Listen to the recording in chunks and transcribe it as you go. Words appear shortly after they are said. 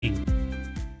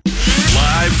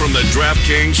Live from the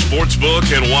DraftKings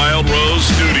Sportsbook and Wild Rose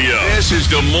studio. This is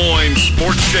Des Moines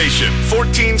Sports Station,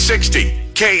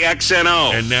 1460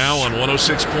 KXNO. And now on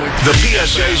 106. The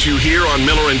PSAs you hear on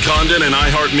Miller and Condon and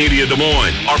iHeartMedia Des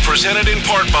Moines are presented in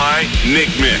part by Nick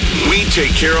Mick. We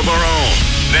take care of our own.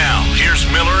 Now, here's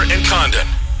Miller and Condon.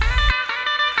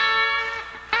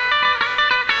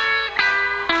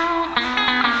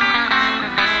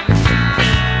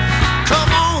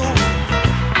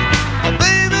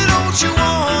 You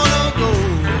wanna go?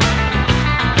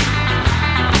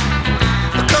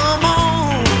 Come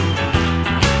on,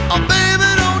 oh baby,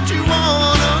 don't you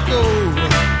wanna go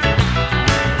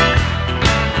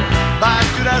back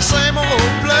to that same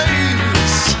old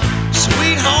place,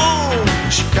 sweet home,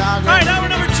 Chicago? All right, hour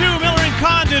number 2, Miller and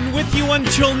Condon with you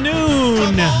until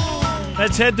noon.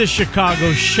 Let's head to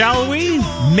Chicago, shall we?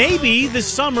 Maybe this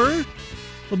summer.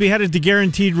 We'll be headed to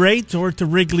Guaranteed Rate or to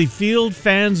Wrigley Field.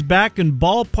 Fans back in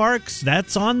ballparks.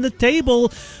 That's on the table.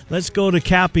 Let's go to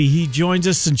Cappy. He joins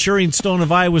us. Centurion Stone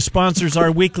of Iowa sponsors our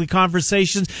weekly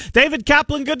conversations. David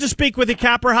Kaplan, good to speak with you,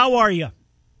 Capper. How are you?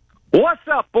 What's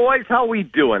up, boys? How we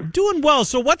doing? Doing well.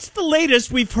 So what's the latest?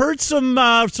 We've heard some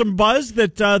buzz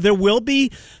that there will be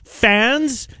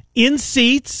fans in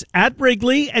seats at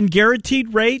Wrigley and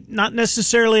Guaranteed Rate, not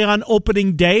necessarily on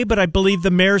opening day, but I believe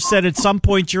the mayor said at some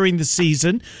point during the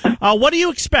season. What do you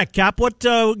expect, Cap? Give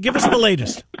us the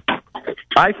latest.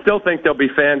 I still think there'll be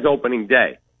fans opening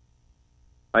day.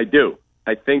 I do.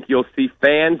 I think you'll see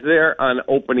fans there on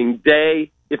opening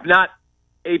day. If not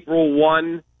April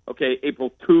 1, okay,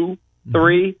 April 2,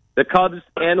 3. The Cubs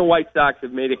and the White Sox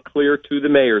have made it clear to the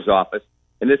mayor's office,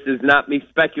 and this is not me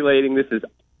speculating, this is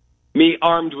me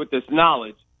armed with this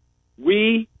knowledge.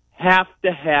 We have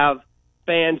to have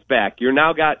fans back. You're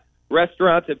now got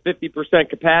restaurants at 50%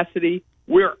 capacity.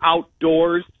 We're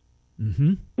outdoors.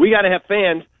 Mm-hmm. We got to have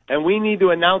fans, and we need to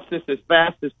announce this as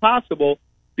fast as possible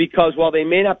because while they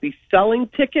may not be selling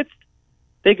tickets,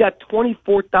 they got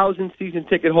 24,000 season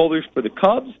ticket holders for the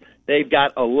Cubs. They've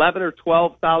got 11 or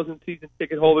 12,000 season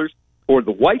ticket holders for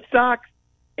the White Sox,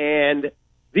 and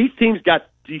these teams got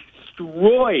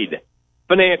destroyed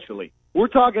financially. We're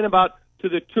talking about to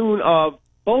the tune of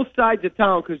both sides of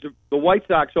town, because the White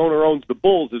Sox owner owns the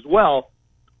Bulls as well.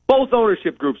 Both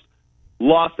ownership groups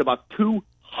lost about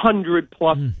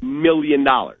 $200+ million.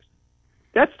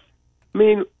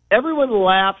 Everyone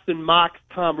laughs and mocks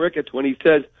Tom Ricketts when he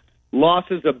says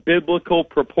losses of biblical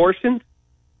proportions.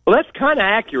 Well, that's kind of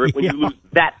accurate when you lose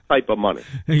that type of money.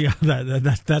 Yeah,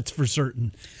 that's for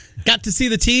certain. Got to see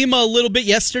the team a little bit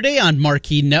yesterday on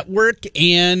Marquee Network,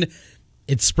 and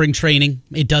it's spring training.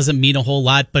 It doesn't mean a whole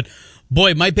lot, but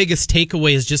boy, my biggest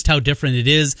takeaway is just how different it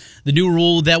is. The new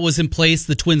rule that was in place,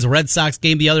 the Twins-Red Sox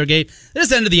game the other game,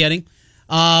 this end of the inning.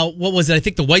 What was it? I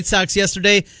think the White Sox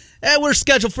yesterday, we're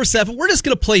scheduled for 7. We're just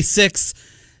going to play 6.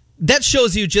 That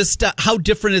shows you just how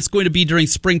different it's going to be during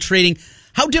spring training.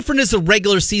 How different is the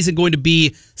regular season going to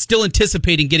be, still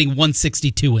anticipating getting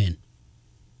 162 in?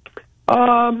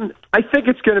 I think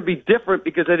it's going to be different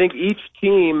because I think each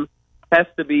team has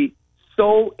to be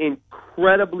so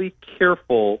incredibly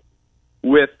careful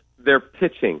with their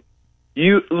pitching.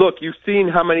 You've seen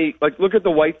how many, look at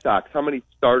the White Sox, how many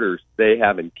starters they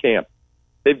have in camp.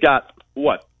 They've got,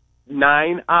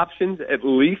 9 options at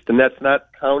least, and that's not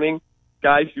counting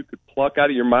guys you could pluck out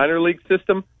of your minor league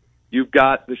system. You've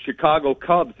got the Chicago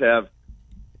Cubs have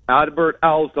Adbert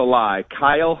Alzolay,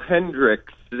 Kyle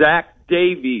Hendricks, Zach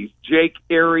Davies, Jake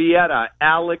Arrieta,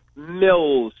 Alec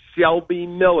Mills, Shelby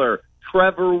Miller,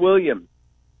 Trevor Williams.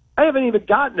 I haven't even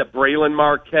gotten to Braylon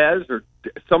Marquez or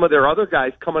some of their other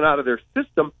guys coming out of their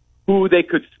system who they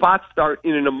could spot start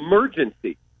in an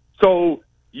emergency. So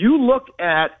you look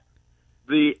at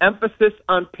the emphasis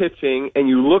on pitching and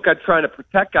you look at trying to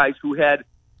protect guys who had,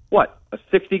 a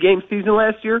 60-game season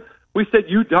last year? We said,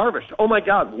 Yu Darvish, oh my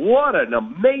God, what an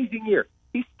amazing year.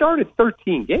 He started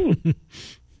 13 games,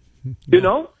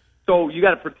 So you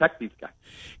got to protect these guys.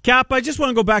 Cap, I just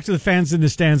want to go back to the fans in the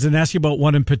stands and ask you about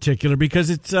one in particular because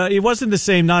it wasn't the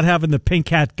same not having the pink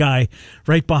hat guy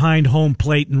right behind home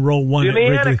plate in row 1 Jimmy at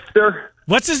Wrigley. Annixter.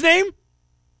 What's his name?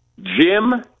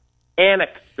 Jim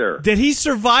Annixter. Did he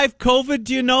survive COVID,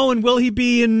 do you know, and will he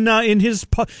be in his...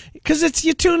 Because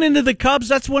you tune into the Cubs,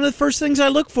 that's one of the first things I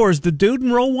look for is the dude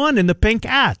in row 1 in the pink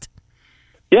hat.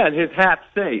 Yeah, and his hats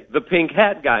say, the pink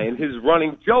hat guy, and his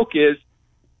running joke is,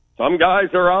 some guys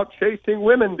are out chasing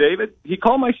women, David. He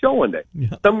called my show one day. Yeah.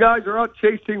 Some guys are out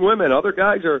chasing women. Other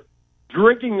guys are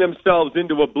drinking themselves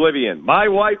into oblivion. My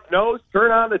wife knows.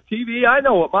 Turn on the TV. I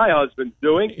know what my husband's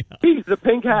doing. Yeah. He's the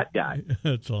pink hat guy.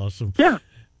 That's awesome. Yeah.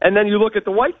 And then you look at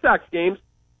the White Sox games,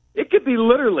 It could be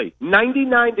literally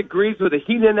 99 degrees with a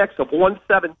heat index of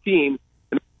 117.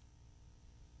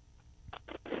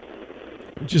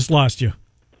 Just lost you.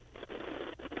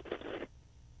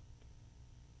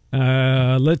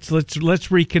 Let's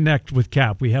reconnect with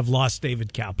Cap. We have lost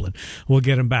David Kaplan. We'll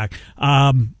get him back.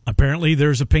 Apparently,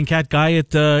 there's a Pink Hat guy at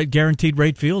Guaranteed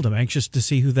Rate Field. I'm anxious to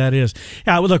see who that is.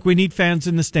 Yeah, well, look, we need fans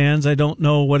in the stands. I don't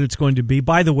know what it's going to be.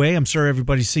 By the way, I'm sure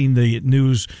everybody's seen the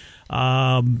news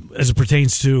as it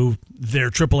pertains to their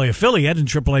AAA affiliate and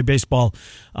AAA baseball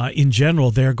in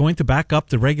general. They're going to back up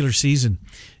the regular season.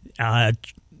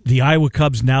 The Iowa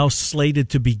Cubs now slated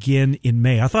to begin in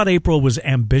May. I thought April was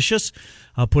ambitious,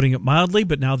 putting it mildly,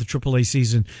 but now the AAA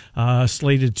season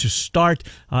slated to start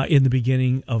in the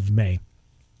beginning of May.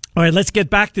 All right, let's get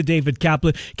back to David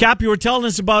Kaplan. Cap, you were telling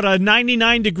us about a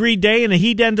 99-degree day and a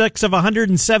heat index of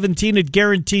 117 at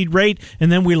Guaranteed Rate,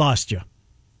 and then we lost you.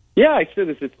 Yeah, I said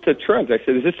this to Trent. I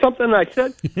said, is this something I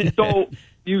said? So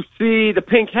you see the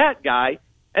Pink Hat guy,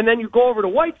 and then you go over to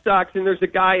White Sox, and there's a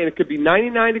guy, and it could be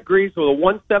 99 degrees with a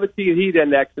 117 heat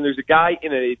index, and there's a guy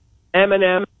in an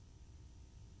M&M.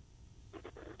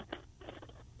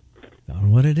 I don't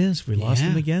know what it is. We lost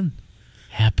him again.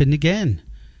 Happened again.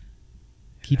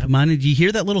 Keep him on. Did you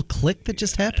hear that little click that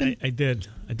just happened? I did.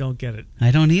 I don't get it.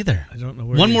 I don't either. I don't know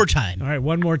where. One more time. All right,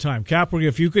 one more time. Cap,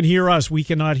 if you can hear us, we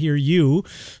cannot hear you.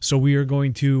 So we are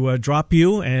going to drop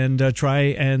you and try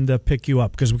and pick you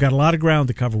up because we've got a lot of ground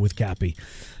to cover with Cappy.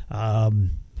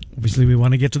 Obviously, we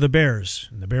want to get to the Bears.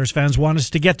 And the Bears fans want us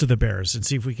to get to the Bears and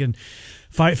see if we can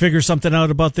figure something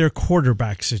out about their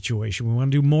quarterback situation. We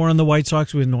want to do more on the White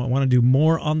Sox. We want to do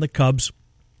more on the Cubs.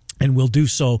 And we'll do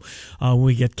so when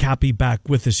we get Cappy back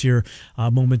with us here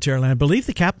momentarily. I believe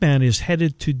the Capman is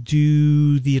headed to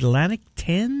do the Atlantic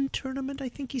 10 tournament, I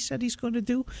think he said he's going to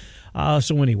do.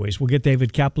 So anyways, we'll get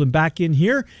David Kaplan back in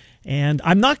here. And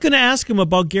I'm not going to ask him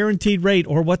about Guaranteed Rate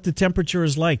or what the temperature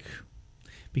is like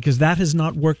because that has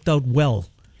not worked out well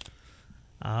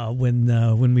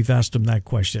when we've asked him that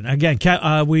question. Again,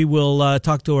 we will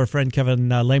talk to our friend Kevin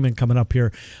Lehman coming up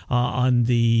here on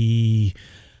the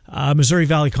Missouri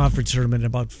Valley Conference Tournament in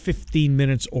about 15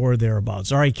 minutes or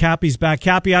thereabouts. All right, Cappy's back.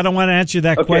 Cappy, I don't want to answer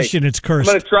that question. It's cursed.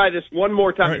 I'm going to try this one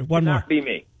more time. All right, one more. Not be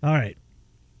me. All right.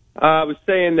 I was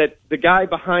saying that the guy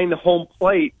behind the home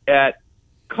plate at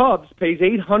Cubs pays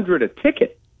 $800 a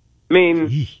ticket. I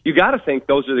mean, you got to think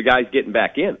those are the guys getting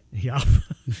back in. Yeah.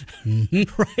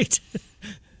 Right.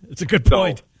 It's a good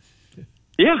point. So,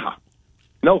 yeah.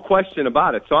 No question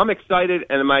about it. So I'm excited,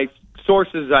 and my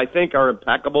sources, I think, are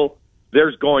impeccable.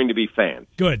 There's going to be fans.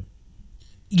 Good.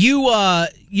 You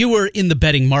were in the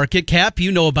betting market, Cap.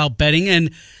 You know about betting,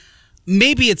 and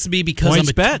maybe it's me because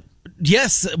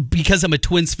because I'm a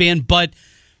Twins fan, but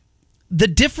the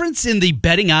difference in the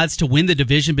betting odds to win the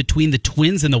division between the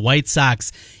Twins and the White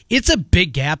Sox, it's a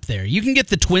big gap there. You can get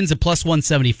the Twins at plus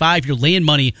 175. You're laying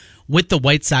money with the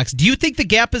White Sox. Do you think the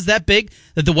gap is that big,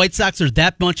 that the White Sox are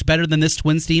that much better than this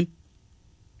Twins team?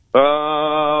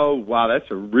 Oh, wow,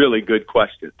 that's a really good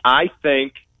question. I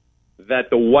think that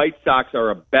the White Sox are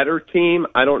a better team.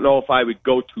 I don't know if I would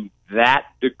go to that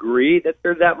degree that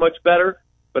they're that much better,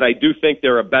 but I do think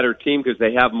they're a better team because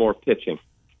they have more pitching.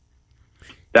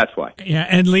 That's why. Yeah,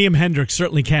 and Liam Hendricks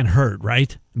certainly can't hurt,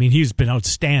 right? I mean, he's been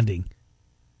outstanding.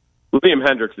 Liam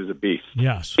Hendricks is a beast.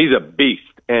 Yes. He's a beast.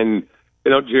 And,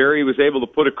 Jerry was able to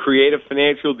put a creative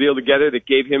financial deal together that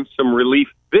gave him some relief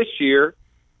this year.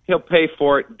 He'll pay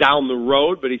for it down the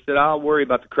road, but he said, I'll worry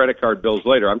about the credit card bills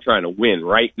later. I'm trying to win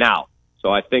right now. So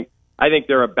I think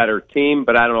they're a better team,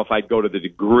 but I don't know if I'd go to the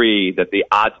degree that the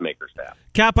odds makers have.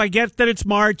 Cap, I get that it's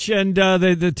March and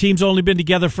the team's only been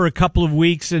together for a couple of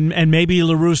weeks, and maybe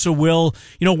La Russa will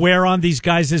wear on these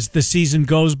guys as the season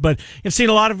goes. But I've seen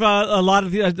a lot of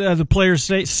the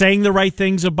players saying the right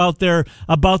things about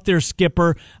their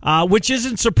skipper, which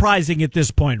isn't surprising at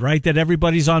this point, right? That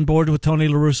everybody's on board with Tony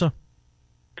La Russa.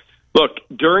 Look,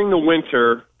 during the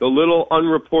winter, the little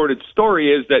unreported story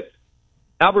is that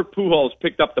Albert Pujols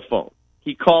picked up the phone.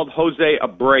 He called Jose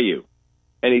Abreu,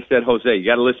 and he said, Jose, you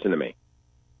got to listen to me.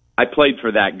 I played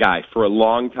for that guy for a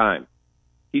long time.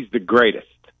 He's the greatest.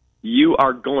 You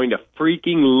are going to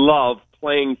freaking love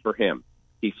playing for him.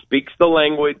 He speaks the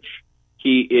language.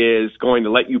 He is going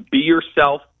to let you be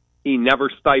yourself. He never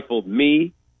stifled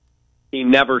me. He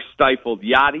never stifled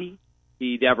Yachty.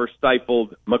 He never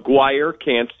stifled McGuire,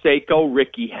 Canseco,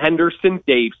 Ricky Henderson,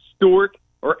 Dave Stewart,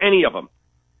 or any of them.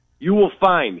 You will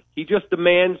find he just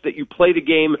demands that you play the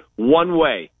game one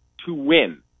way, to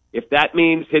win. If that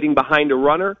means hitting behind a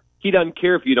runner, he doesn't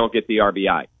care if you don't get the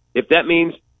RBI. If that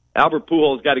means Albert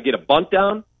Pujols got to get a bunt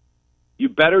down, you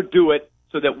better do it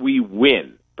so that we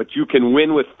win. but you can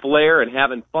win with flair and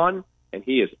having fun, and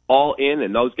he is all in,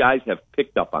 and those guys have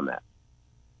picked up on that.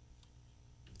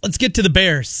 Let's get to the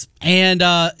Bears. And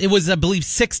it was, I believe,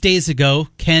 6 days ago.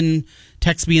 Ken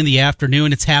texts me in the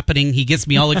afternoon. It's happening. He gets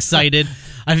me all excited.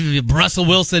 Russell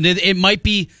Wilson, it might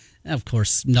be, of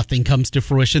course, nothing comes to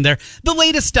fruition there. The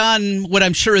latest on what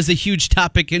I'm sure is a huge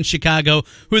topic in Chicago,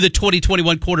 who the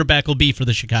 2021 quarterback will be for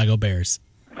the Chicago Bears.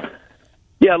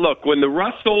 Yeah, look, when the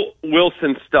Russell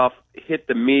Wilson stuff hit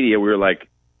the media, we were like,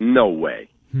 no way.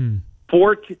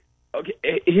 Okay,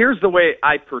 here's the way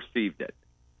I perceived it.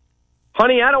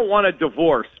 Honey, I don't want a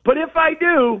divorce, but if I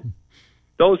do,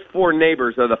 those 4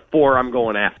 neighbors are the 4 I'm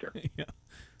going after. Yeah.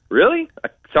 Really?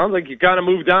 Sounds like you kind of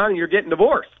moved on and you're getting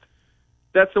divorced.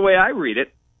 That's the way I read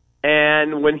it.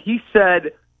 And when he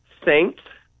said Saints,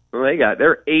 well,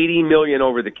 they're $80 million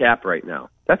over the cap right now.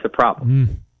 That's a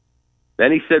problem.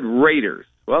 Then he said Raiders.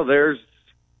 Well, there's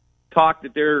talk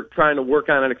that they're trying to work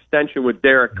on an extension with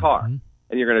Derek Carr, and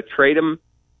you're going to trade him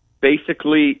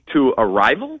basically to a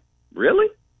rival? Really?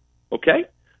 Okay.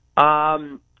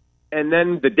 And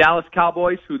then the Dallas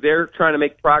Cowboys, who they're trying to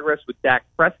make progress with Dak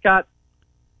Prescott.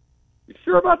 You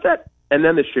sure about that? And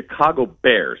then the Chicago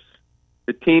Bears,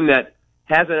 the team that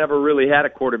hasn't ever really had a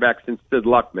quarterback since Sid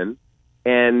Luckman.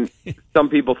 And some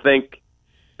people think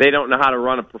they don't know how to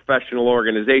run a professional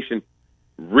organization.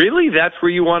 Really? That's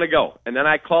where you want to go? And then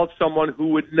I called someone who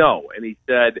would know, and he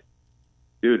said,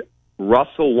 dude,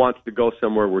 Russell wants to go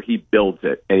somewhere where he builds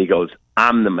it. And he goes,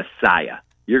 I'm the Messiah.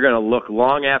 You're going to look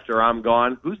long after I'm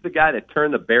gone. Who's the guy that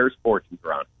turned the Bears' fortunes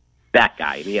around? That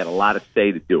guy, and he had a lot of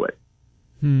say to do it.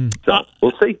 So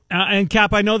we'll see. And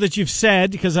Cap, I know that you've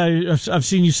said, because I've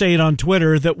seen you say it on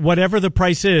Twitter, that whatever the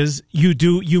price is,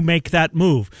 you make that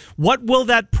move. What will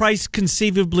that price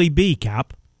conceivably be,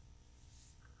 Cap?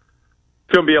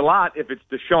 It's going to be a lot if it's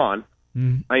Deshaun.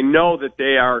 I know that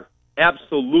they are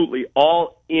absolutely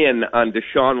all in on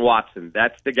Deshaun Watson.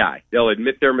 That's the guy. They'll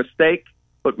admit their mistake.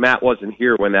 Look, Matt wasn't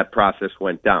here when that process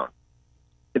went down.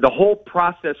 The whole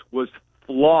process was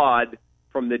flawed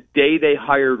from the day they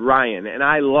hired Ryan, and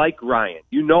I like Ryan.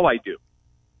 You know I do.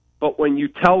 But when you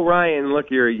tell Ryan,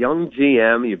 look, you're a young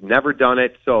GM, you've never done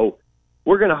it, so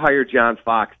we're going to hire John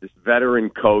Fox, this veteran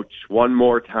coach, one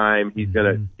more time. He's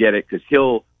going to get it because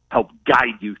he'll help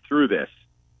guide you through this.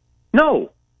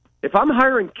 No. If I'm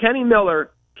hiring Kenny Miller,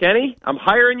 Kenny, I'm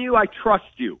hiring you, I trust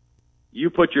you. You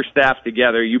put your staff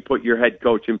together. You put your head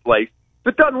coach in place.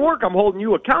 If it doesn't work, I'm holding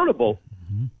you accountable.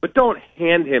 But don't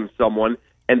hand him someone.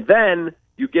 And then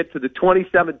you get to the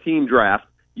 2017 draft.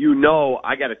 You know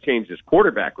I got to change this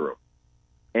quarterback room.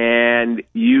 And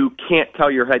you can't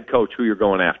tell your head coach who you're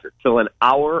going after till an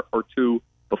hour or two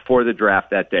before the draft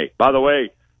that day. By the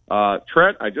way,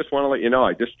 Trent, I just want to let you know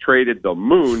I just traded the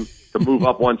moon to move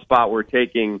up one spot. We're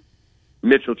taking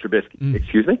Mitchell Trubisky.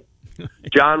 Excuse me?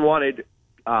 John wanted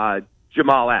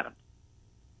Jamal Adams.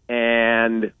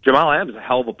 And Jamal Adams is a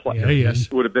hell of a player. Yeah, yes.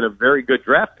 Would have been a very good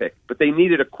draft pick. But they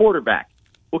needed a quarterback.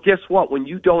 Well, guess what? When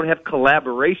you don't have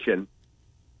collaboration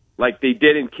like they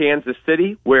did in Kansas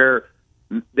City, where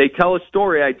they tell a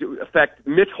story, in fact,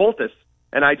 Mitch Holthus,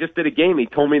 and I just did a game, he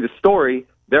told me the story,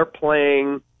 they're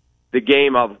playing the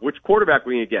game of which quarterback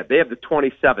we going to get. They have the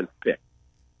 27th pick.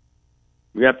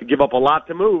 We have to give up a lot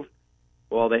to move.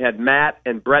 Well, they had Matt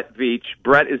and Brett Veach.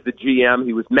 Brett is the GM.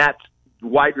 He was Matt's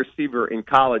wide receiver in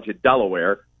college at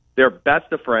Delaware. They're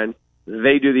best of friends.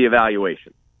 They do the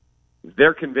evaluation.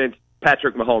 They're convinced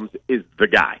Patrick Mahomes is the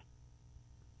guy.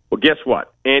 Well, guess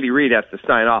what? Andy Reid has to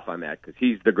sign off on that because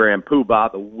he's the grand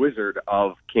poobah, the wizard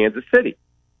of Kansas City.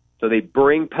 So they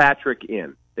bring Patrick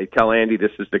in. They tell Andy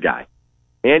this is the guy.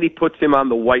 Andy puts him on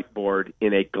the whiteboard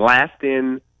in a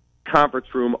glassed-in conference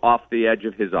room off the edge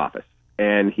of his office.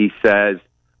 And he says,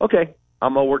 okay,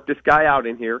 I'm going to work this guy out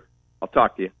in here. I'll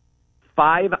talk to you.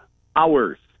 5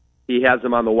 hours he has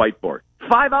him on the whiteboard.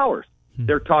 5 hours.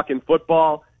 They're talking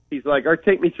football. He's like, all right,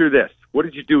 take me through this. What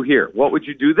did you do here? What would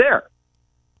you do there?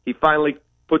 He finally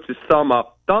puts his thumb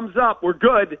up. Thumbs up, we're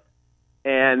good.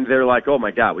 And they're like, oh,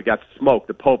 my God, we got smoked.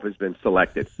 The Pope has been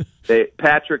selected.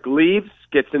 Patrick leaves,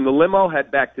 gets in the limo, head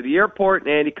back to the airport,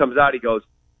 and Andy comes out. He goes,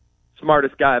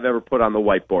 smartest guy I've ever put on the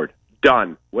whiteboard.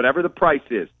 Done. Whatever the price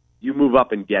is, you move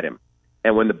up and get him.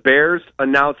 And when the Bears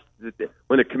announced,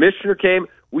 when the commissioner came,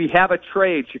 we have a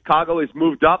trade. Chicago has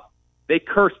moved up. They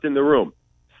cursed in the room.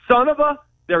 Son of a,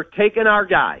 they're taking our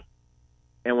guy.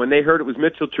 And when they heard it was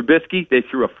Mitchell Trubisky, they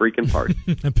threw a freaking party.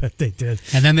 I bet they did.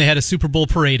 And then they had a Super Bowl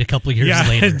parade a couple of years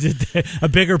later. A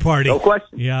bigger party. No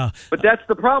question. Yeah. But that's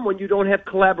the problem when you don't have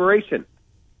collaboration.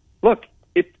 Look,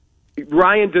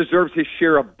 Ryan deserves his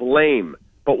share of blame.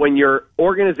 But when your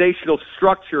organizational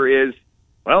structure is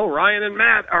well, Ryan and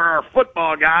Matt are our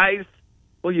football guys.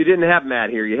 Well, you didn't have Matt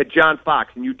here. You had John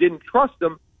Fox, and you didn't trust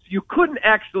him, so you couldn't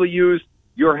actually use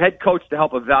your head coach to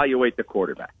help evaluate the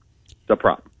quarterback. It's a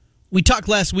problem. We talked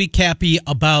last week, Cappy,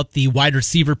 about the wide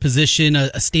receiver position,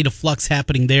 a state of flux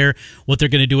happening there, what they're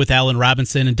going to do with Allen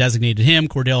Robinson and designated him,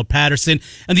 Cordell Patterson,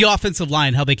 and the offensive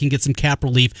line, how they can get some cap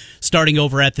relief starting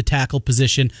over at the tackle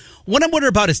position. What I'm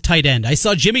wondering about is tight end. I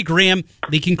saw Jimmy Graham.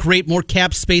 They can create more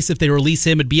cap space if they release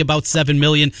him. It'd be about $7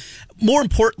 million. More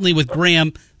importantly, with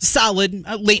Graham, solid,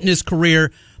 late in his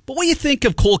career. But what do you think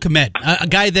of Cole Kmet, a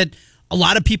guy that a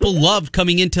lot of people loved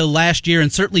coming into last year and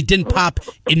certainly didn't pop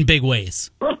in big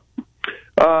ways?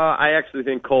 I actually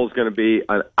think Cole's going to be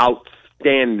an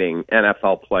outstanding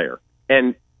NFL player.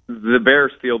 And the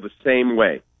Bears feel the same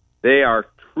way. They are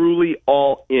truly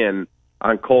all in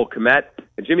on Cole Kmet.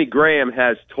 And Jimmy Graham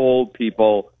has told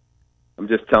people, I'm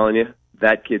just telling you,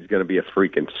 that kid's going to be a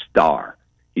freaking star.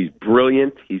 He's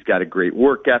brilliant. He's got a great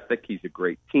work ethic. He's a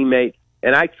great teammate.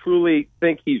 And I truly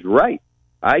think he's right.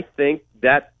 I think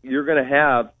that you're going to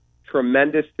have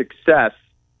tremendous success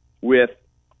with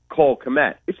Cole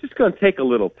Kmet. It's just going to take a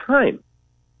little time.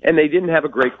 And they didn't have a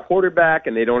great quarterback,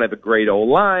 and they don't have a great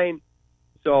O-line.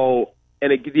 So,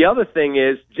 and the other thing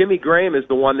is, Jimmy Graham is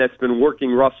the one that's been working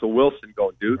Russell Wilson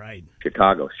going, dude, right.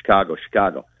 Chicago.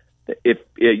 If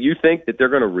you think that they're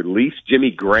going to release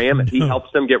Jimmy Graham and he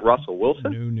helps them get Russell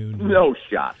Wilson, no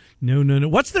shot. No.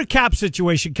 What's their cap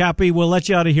situation, Cappy? We'll let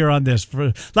you out of here on this.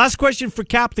 Last question for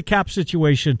Cap, the cap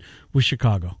situation with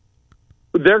Chicago.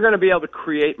 They're going to be able to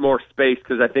create more space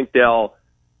because I think they'll,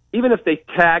 even if they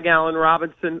tag Allen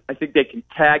Robinson, I think they can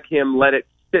tag him, let it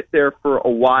sit there for a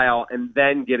while, and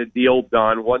then get a deal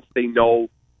done once they know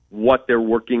what they're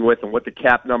working with and what the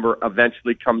cap number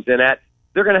eventually comes in at.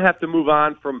 They're going to have to move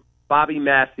on from Bobby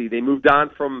Massey. They moved on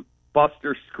from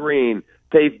Buster Screen.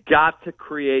 They've got to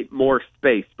create more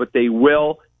space, but they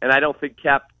will, and I don't think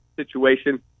cap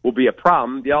situation will be a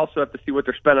problem. They also have to see what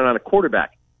they're spending on a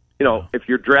quarterback. You know, if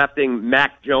you're drafting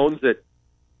Mac Jones at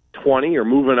 20 or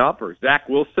moving up, or Zach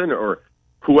Wilson or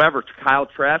whoever, Kyle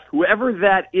Trask, whoever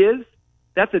that is,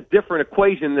 that's a different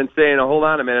equation than saying, oh, hold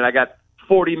on a minute, I got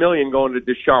 $40 million going to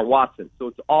Deshaun Watson. So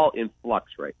it's all in flux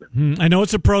right now. I know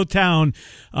it's a pro town,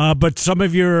 but some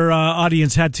of your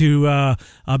audience had to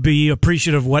be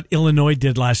appreciative of what Illinois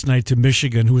did last night to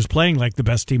Michigan, who was playing like the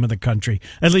best team in the country,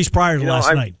 at least prior to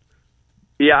last night.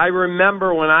 Yeah, I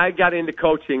remember when I got into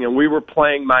coaching and we were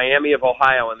playing Miami of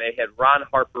Ohio, and they had Ron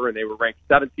Harper, and they were ranked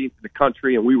 17th in the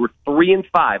country, and we were 3-5.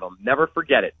 I'll never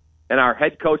forget it. And our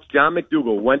head coach, John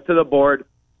McDougal, went to the board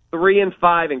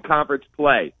 3-5 in conference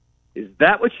play. Is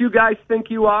that what you guys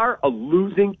think you are, a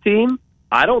losing team?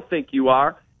 I don't think you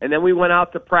are. And then we went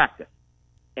out to practice.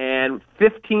 And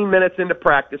 15 minutes into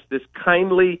practice, this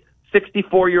kindly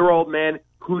 64-year-old man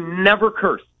who never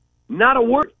cursed, not a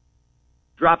word,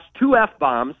 drops 2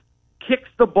 F-bombs, kicks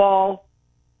the ball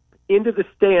into the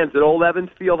stands at Old Evans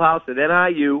Fieldhouse at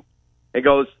NIU, and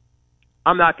goes,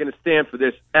 I'm not going to stand for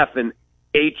this effing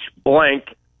H blank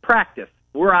practice.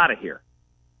 We're out of here.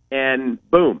 And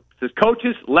boom, says,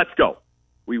 coaches, let's go.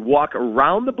 We walk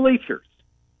around the bleachers,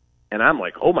 and I'm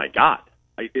like, oh, my God.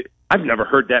 I've never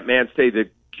heard that man say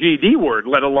the GD word,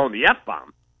 let alone the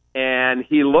F-bomb. And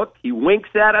he looked, he winks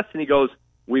at us, and he goes,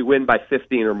 we win by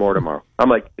 15 or more tomorrow. I'm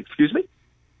like, excuse me?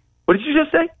 What did you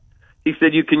just say? He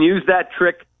said, you can use that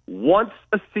trick once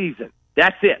a season.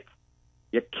 That's it.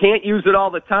 You can't use it all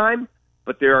the time,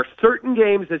 but there are certain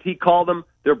games, as he called them,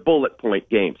 they're bullet point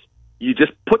games. You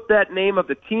just put that name of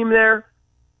the team there,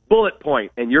 bullet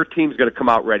point, and your team's going to come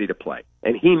out ready to play.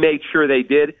 And he made sure they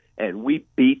did, and we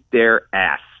beat their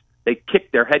ass. They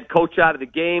kicked their head coach out of the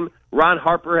game. Ron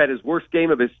Harper had his worst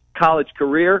game of his college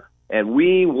career, and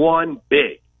we won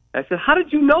big. I said, how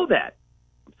did you know that?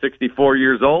 I'm 64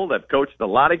 years old. I've coached a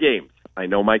lot of games. I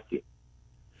know my team.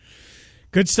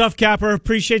 Good stuff, Capper.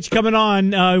 Appreciate you coming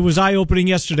on. It was eye-opening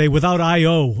yesterday without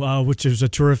I.O., which is a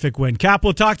terrific win. Cap,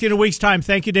 we'll talk to you in a week's time.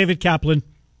 Thank you, David Kaplan.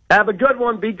 Have a good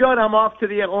one. Be good. I'm off to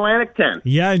the Atlantic 10.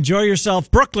 Yeah, enjoy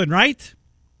yourself. Brooklyn, right?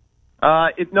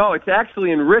 No, it's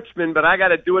actually in Richmond, but I got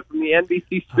to do it from the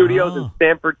NBC studios in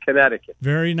Stamford, Connecticut.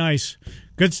 Very nice.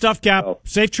 Good stuff, Cap.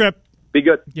 Safe trip. Be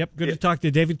good. Yep, good to talk to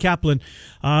you. David Kaplan.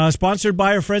 Sponsored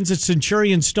by our friends at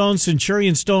Centurion Stone.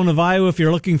 Centurion Stone of Iowa. If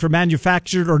you're looking for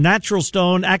manufactured or natural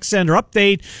stone, accent or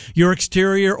update your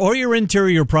exterior or your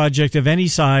interior project of any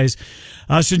size.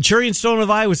 Centurion Stone of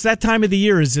Iowa. It's that time of the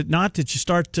year, is it not, that you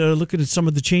start looking at some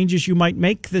of the changes you might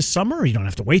make this summer? You don't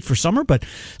have to wait for summer, but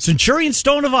Centurion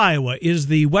Stone of Iowa is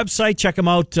the website. Check them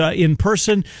out in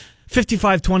person.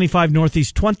 5525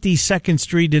 Northeast 22nd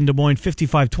Street in Des Moines,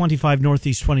 5525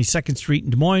 Northeast 22nd Street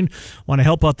in Des Moines. Want to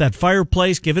help out that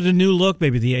fireplace, give it a new look,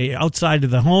 maybe the outside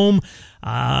of the home.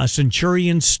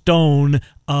 Centurion Stone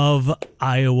of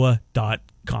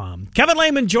Iowa.com. Kevin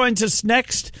Lehman joins us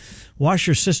next.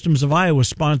 Washer Systems of Iowa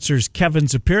sponsors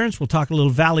Kevin's appearance. We'll talk a little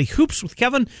Valley Hoops with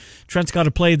Kevin. Trent's got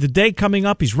a play of the day coming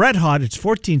up. He's red hot. It's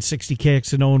 1460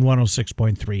 KXNO and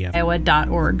 106.3 FM.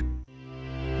 Iowa.org.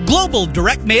 Global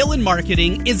Direct Mail and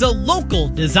Marketing is a local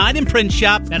design and print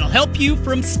shop that'll help you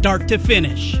from start to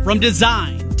finish. From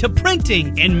design to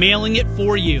printing and mailing it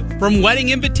for you. From wedding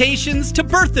invitations to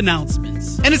birth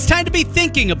announcements. And it's time to be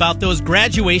thinking about those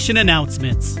graduation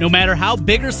announcements. No matter how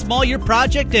big or small your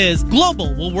project is,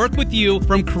 Global will work with you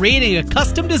from creating a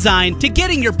custom design to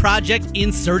getting your project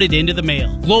inserted into the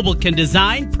mail. Global can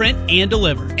design, print, and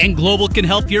deliver. And Global can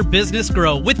help your business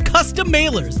grow with custom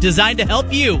mailers designed to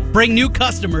help you bring new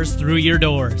customers through your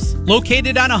doors.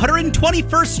 Located on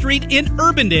 121st Street in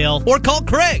Urbandale, or call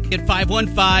Craig at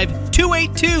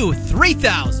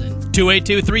 515-282-3000.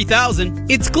 282-3000.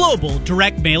 It's Global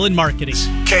Direct Mail and Marketing.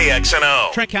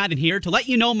 KXNO. Trent Condon here to let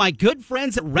you know my good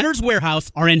friends at Renter's Warehouse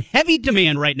are in heavy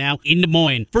demand right now in Des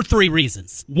Moines for 3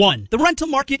 reasons. 1, the rental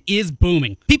market is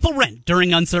booming. People rent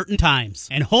during uncertain times,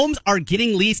 and homes are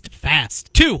getting leased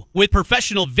fast. 2, with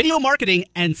professional video marketing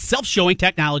and self-showing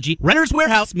technology, Renter's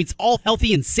Warehouse meets all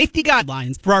healthy and safety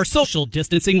guidelines for our social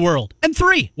distancing world. And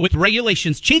 3, with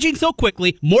regulations changing so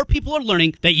quickly, more people are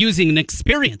learning that using an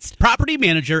experienced property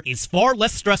manager is far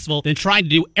less stressful than trying to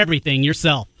do everything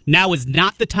yourself. Now is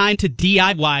not the time to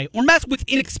DIY or mess with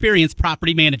inexperienced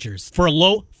property managers. For a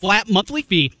low, flat monthly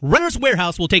fee, Renter's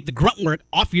Warehouse will take the grunt work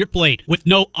off your plate with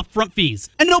no upfront fees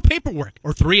and no paperwork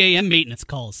or 3 a.m. maintenance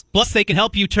calls. Plus, they can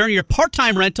help you turn your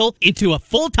part-time rental into a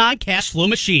full-time cash flow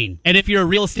machine. And if you're a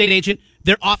real estate agent,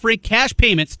 they're offering cash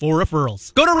payments for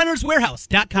referrals. Go to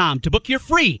renterswarehouse.com to book your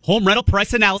free home rental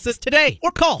price analysis today or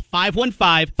call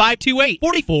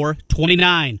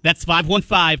 515-528-4429. That's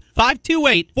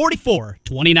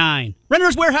 515-528-4429.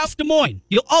 Renters Warehouse Des Moines.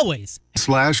 You'll always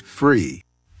 /free.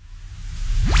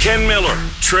 Ken Miller,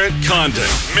 Trent Condon,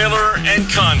 Miller and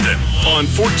Condon on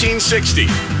 1460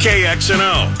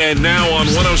 KXNO and now on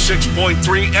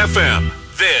 106.3 FM.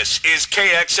 This is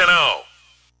KXNO.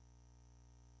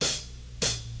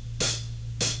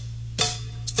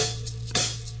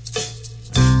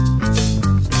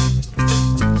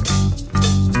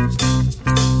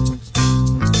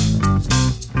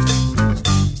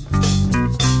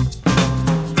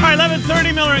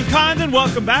 Miller and Condon,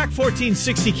 welcome back.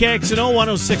 1460 KXNO,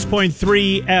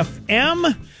 106.3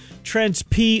 FM. Trent's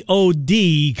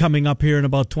POD coming up here in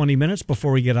about 20 minutes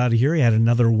before we get out of here. He had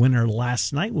another winner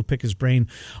last night. We'll pick his brain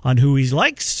on who he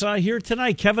likes here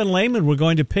tonight. Kevin Lehman, we're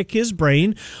going to pick his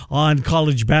brain on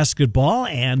college basketball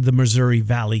and the Missouri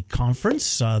Valley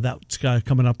Conference. That's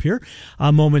coming up here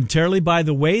momentarily. By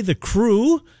the way, the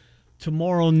Crew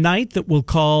tomorrow night that we'll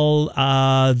call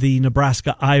the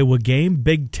Nebraska-Iowa game.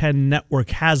 Big Ten Network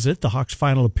has it. The Hawks'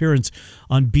 final appearance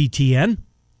on BTN.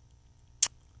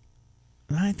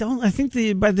 I think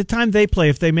by the time they play,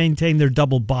 if they maintain their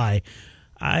double bye,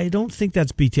 I don't think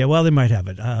that's BTN. Well, they might have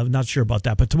it. I'm not sure about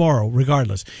that. But tomorrow,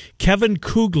 regardless, Kevin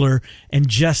Kugler and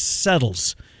Jess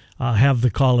Settles have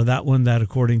the call of that one. That,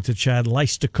 according to Chad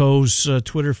Leistico's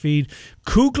Twitter feed,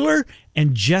 Kugler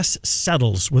and Jess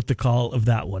Settles with the call of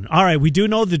that one. All right, we do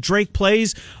know that Drake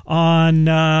plays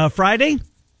on Friday.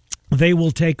 They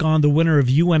will take on the winner of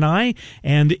UNI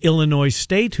and Illinois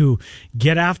State, who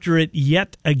get after it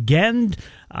yet again.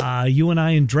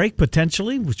 UNI and Drake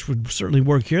potentially, which would certainly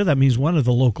work here. That means one of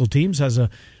the local teams has a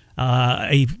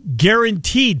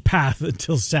guaranteed path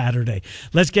until Saturday.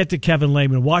 Let's get to Kevin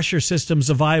Lehman. Washer Systems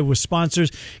of Iowa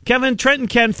sponsors. Kevin, Trent, and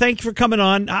Ken, thank you for coming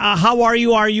on. How are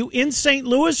you? Are you in St.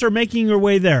 Louis or making your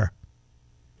way there?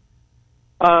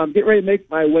 Getting ready to make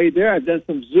my way there. I've done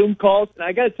some Zoom calls, and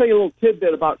I got to tell you a little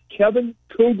tidbit about Kevin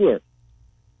Kugler.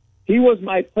 He was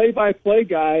my play-by-play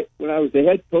guy when I was the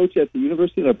head coach at the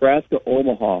University of Nebraska,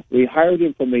 Omaha. We hired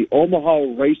him from the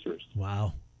Omaha Racers.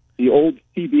 Wow. The old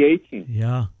CBA team.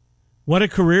 Yeah. What a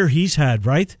career he's had,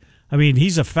 right? I mean,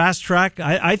 he's a fast track.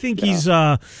 I think he's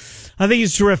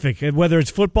terrific, whether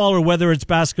it's football or whether it's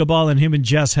basketball. And him and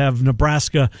Jess have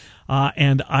Nebraska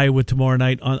and Iowa tomorrow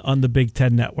night on the Big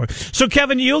Ten Network. So,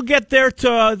 Kevin, you'll get there.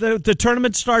 The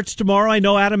tournament starts tomorrow. I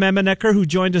know Adam Emenecker, who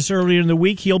joined us earlier in the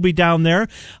week, he'll be down there.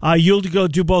 You'll go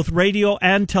do both radio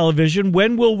and television.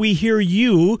 When will we hear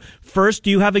you first? Do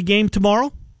you have a game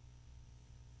tomorrow?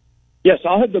 Yes,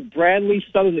 I'll have the Bradley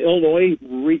Southern Illinois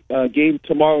game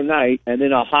tomorrow night, and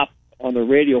then I'll hop on the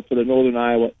radio for the Northern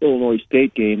Iowa Illinois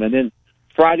State game. And then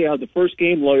Friday I'll have the first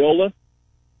game, Loyola,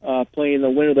 playing the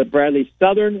winner of the Bradley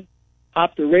Southern.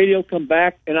 Hop the radio, come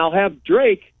back, and I'll have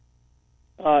Drake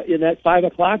in that 5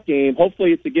 o'clock game.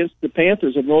 Hopefully it's against the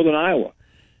Panthers of Northern Iowa.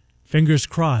 Fingers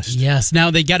crossed. Yes,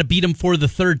 now they got to beat them for the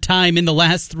third time in the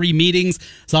last 3 meetings.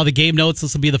 Saw the game notes.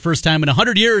 This will be the first time in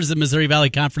 100 years in Missouri Valley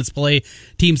Conference play.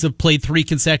 Teams have played 3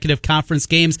 consecutive conference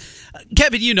games.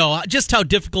 Kevin, you know just how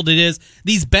difficult it is.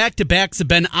 These back-to-backs have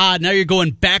been odd. Now you're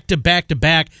going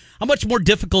back-to-back-to-back. How much more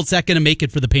difficult is that going to make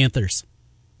it for the Panthers?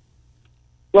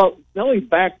 Well, not only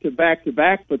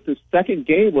back-to-back-to-back, but the second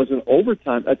game was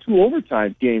a 2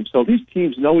 overtime game. So these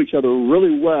teams know each other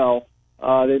really well.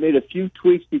 They made a few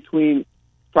tweaks between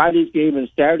Friday's game and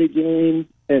Saturday game,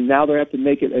 and now they have to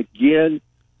make it again.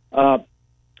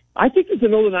 I think it's a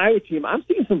Northern Iowa team. I'm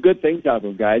seeing some good things out of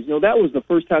them, guys. You know, that was the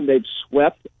first time they've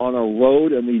swept on a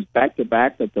road in these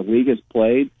back-to-back that the league has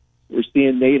played. We're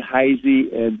seeing Nate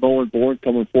Heisey and Bowen Bourne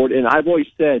coming forward. And I've always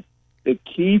said the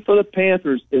key for the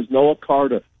Panthers is Noah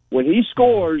Carter. When he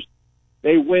scores,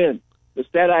 they win. The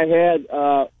stat I had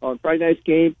on Friday night's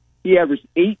game, he averaged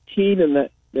 18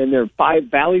 in their 5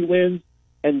 Valley wins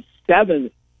and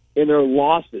 7 in their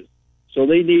losses. So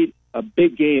they need a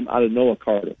big game out of Noah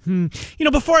Carter. You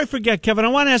know, before I forget, Kevin, I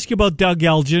want to ask you about Doug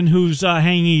Elgin, who's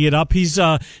hanging it up. He's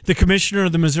the commissioner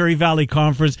of the Missouri Valley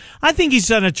Conference. I think he's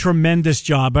done a tremendous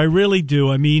job. I really do.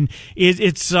 I mean,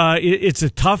 it's a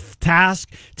tough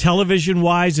task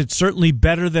television-wise. It's certainly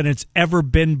better than it's ever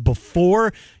been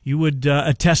before. You would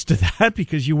attest to that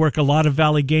because you work a lot of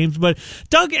Valley games. But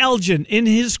Doug Elgin, in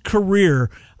his career,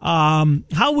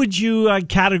 how would you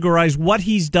categorize what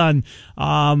he's done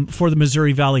for the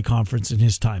Missouri Valley Conference in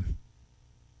his time?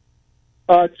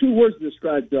 2 words to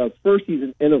describe Doug. First, he's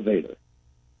an innovator.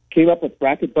 Came up with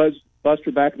Bracket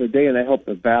Buster back in the day, and that helped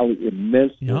the Valley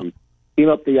immensely. Yep. Came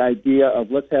up with the idea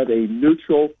of let's have a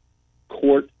neutral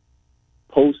court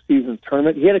postseason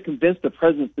tournament. He had to convince the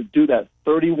president to do that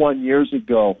 31 years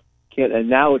ago. And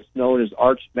now it's known as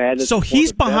Arch Madness. So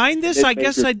he's behind this? I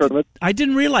guess I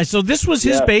didn't realize. So this was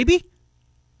his baby?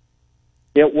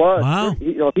 It was. Wow.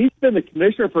 He's been the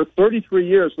commissioner for 33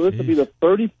 years, so this will be the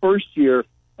 31st year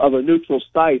of a neutral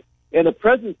site. And the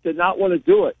president did not want to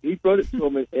do it. He brought it to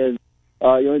him, and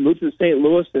he moved to St.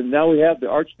 Louis, and now we have the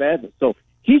Arch Madness. So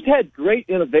he's had great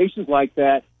innovations like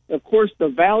that. Of course, the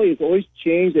Valley has always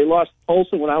changed. They lost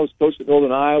Tulsa when I was coach at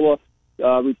Northern Iowa,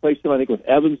 replaced him, I think, with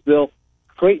Evansville.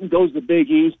 Creighton goes to Big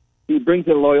East. He brings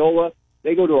in Loyola.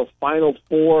 They go to a Final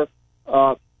Four.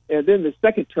 And then the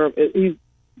second term,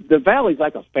 the Valley's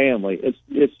like a family.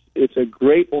 It's a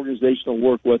great organization to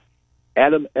work with.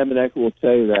 Adam Emanek will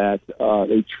tell you that.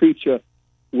 They treat you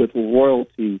with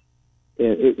royalty.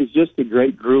 It's just a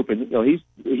great group, and he's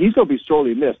going to be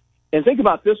sorely missed. And think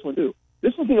about this one too.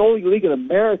 This is the only league in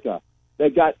America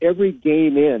that got every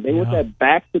game in. They went that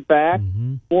back-to-back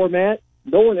format.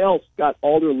 No one else got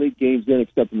all their league games in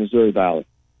except the Missouri Valley.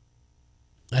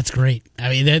 That's great. I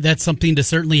mean, that's something to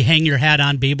certainly hang your hat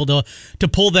on, be able to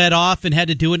pull that off, and had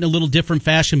to do it in a little different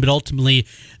fashion, but ultimately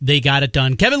they got it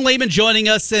done. Kevin Lehman joining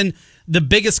us, and the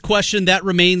biggest question that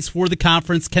remains for the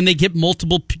conference, can they get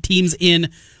multiple teams in?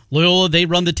 Loyola, they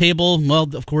run the table.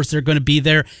 Well, of course, they're going to be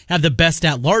there, have the best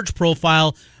at-large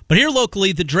profile. But here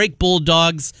locally, the Drake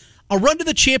Bulldogs, a run to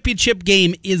the championship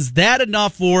game, is that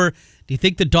enough, or do you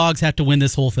think the Dogs have to win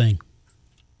this whole thing?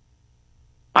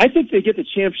 I think they get the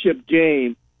championship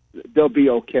game, they'll be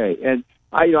okay. And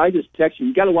I just text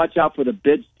you got to watch out for the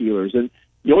bid stealers. And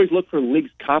you always look for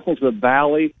leagues comparable to the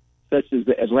Valley, such as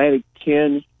the Atlantic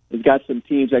 10 has got some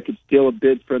teams that could steal a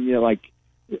bid from you, like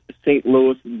St.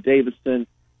 Louis and Davidson,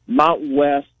 Mountain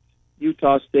West,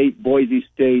 Utah State, Boise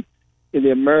State. In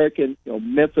the American,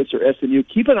 Memphis or SMU.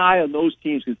 Keep an eye on those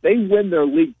teams because they win their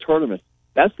league tournament.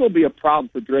 That's going to be a problem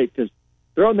for Drake because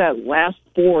they're on that last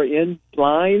 4 in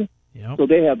line, so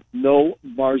they have no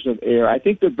margin of error. I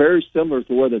think they're very similar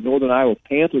to where the Northern Iowa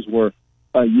Panthers were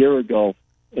a year ago.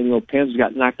 And, Panthers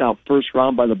got knocked out first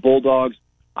round by the Bulldogs.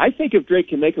 I think if Drake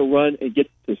can make a run and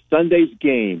get to Sunday's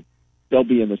game, they'll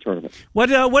be in the tournament.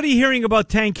 What are you hearing about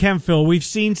Tank Hemphill? We've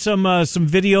seen some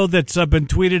video that's been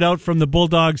tweeted out from the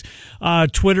Bulldogs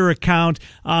Twitter account.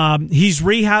 He's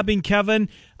rehabbing, Kevin.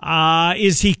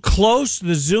 Is he close?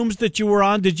 The Zooms that you were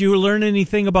on, did you learn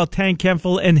anything about Tank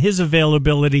Hemphill and his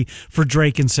availability for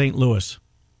Drake in St. Louis?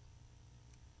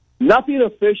 Nothing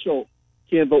official,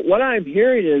 Kim, but what I'm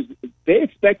hearing is they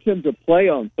expect him to play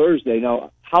on Thursday.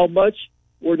 Now, how much,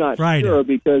 we're not sure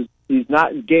because he's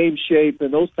not in game shape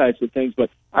and those types of things, but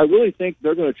I really think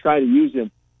they're going to try to use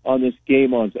him on this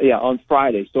game on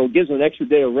Friday. So it gives him an extra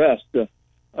day of rest.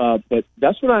 But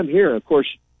that's what I'm hearing. Of course,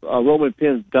 Roman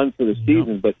Pinn's done for the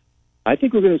season, but I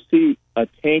think we're going to see a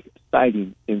Tank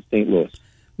sighting in St. Louis.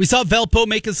 We saw Valpo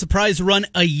make a surprise run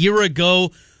a year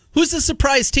ago. Who's the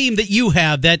surprise team that you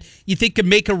have that you think could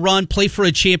make a run, play for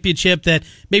a championship that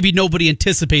maybe nobody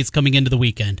anticipates coming into the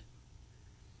weekend?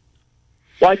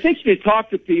 Well, I think if you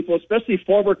talk to people, especially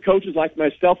former coaches like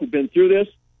myself who've been through this,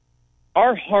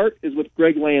 our heart is with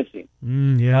Greg Lansing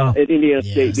at Indiana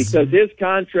State because his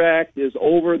contract is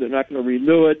over. They're not going to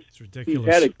renew it. It's ridiculous.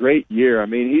 He's had a great year. I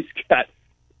mean,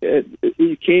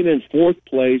 he came in fourth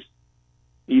place,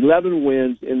 11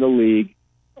 wins in the league.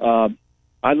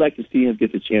 I'd like to see him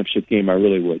get the championship game. I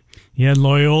really would. Yeah,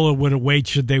 Loyola would await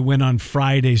should they win on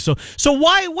Friday. So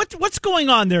why? What's going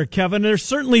on there, Kevin? There's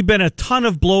certainly been a ton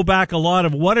of blowback. A lot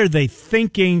of what are they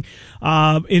thinking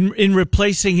in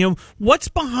replacing him? What's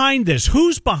behind this?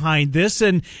 Who's behind this?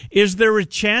 And is there a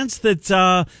chance that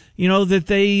that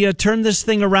they turn this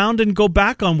thing around and go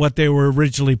back on what they were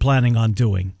originally planning on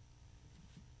doing?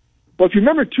 Well, if you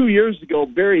remember 2 years ago,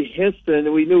 Barry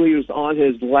Hinston, we knew he was on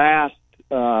his last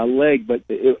leg, but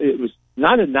it was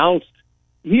not announced.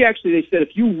 They said, if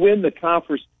you win the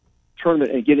conference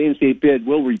tournament and get an in-state bid,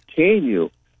 we'll retain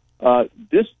you.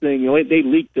 This thing, they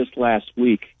leaked this last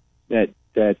week that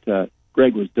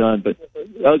Greg was done, but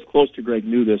I was close to Greg,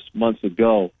 knew this months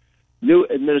ago. New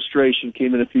administration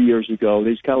came in a few years ago.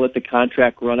 They just kind of let the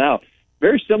contract run out.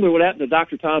 Very similar to what happened to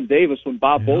Dr. Tom Davis when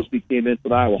Bob Bowlesby came in for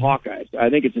the Iowa Hawkeyes. I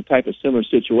think it's a type of similar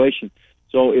situation.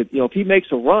 So if he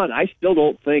makes a run, I still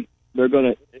don't think they're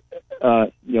going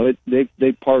to,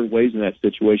 they parted ways in that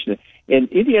situation. And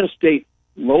Indiana State,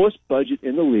 lowest budget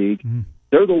in the league.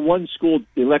 They're the one school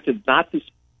elected not to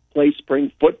play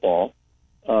spring football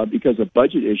because of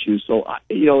budget issues. So,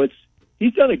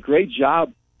 he's done a great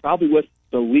job, probably with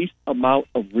the least amount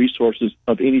of resources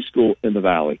of any school in the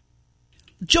Valley.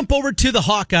 Jump over to the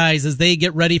Hawkeyes as they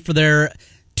get ready for their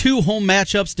two home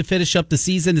matchups to finish up the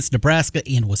season. It's Nebraska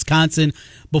and Wisconsin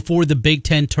before the Big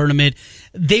Ten tournament.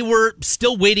 They were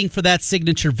still waiting for that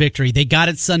signature victory. They got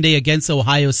it Sunday against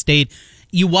Ohio State.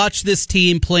 You watch this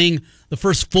team playing the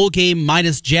first full game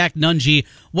minus Jack Nunge,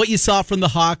 what you saw from the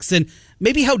Hawks, and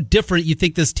maybe how different you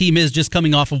think this team is just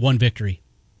coming off of one victory.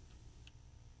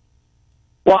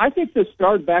 Well, I think this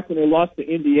started back when they lost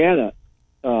to Indiana,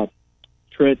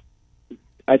 Trent.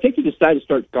 I think he decided to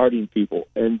start guarding people.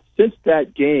 And since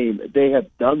that game, they have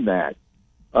done that,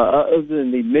 other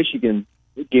than the Michigan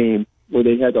game where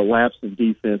they had a lapse in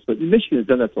defense. But Michigan has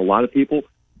done that to a lot of people.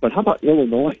 But how about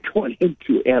Illinois going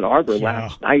into Ann Arbor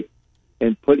last night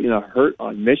and putting a hurt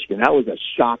on Michigan? That was a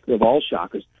shock of all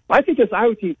shockers. I think this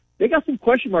Iowa team, they got some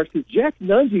question marks because Jack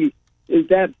Nunge is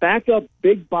that backup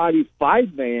big body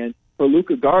 5-man for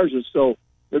Luka Garza. So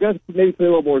they're going to maybe play a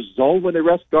little more zone when they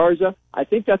rest Garza. I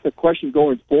think that's a question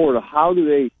going forward of how do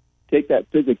they take that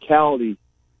physicality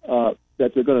that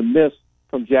they're going to miss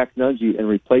from Jack Nunge and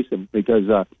replace him, because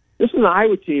this is an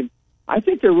Iowa team. I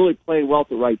think they're really playing well at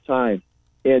the right time,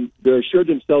 and they're assured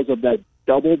themselves of that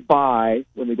double bye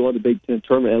when they go in the Big Ten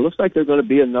tournament. And it looks like they're going to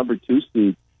be a number 2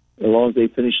 seed as long as they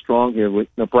finish strong here with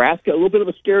Nebraska, a little bit of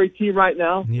a scary team right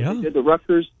now. Yeah. They did the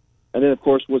Rutgers. And then, of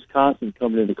course, Wisconsin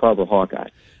coming into Carver Hawkeye.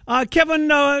 Kevin,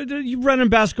 you run in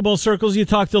basketball circles. You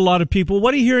talk to a lot of people.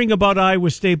 What are you hearing about Iowa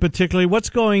State particularly? What's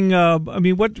going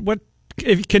what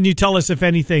can you tell us, if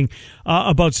anything,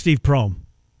 about Steve Prohm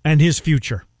and his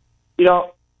future?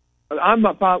 I'm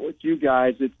about with you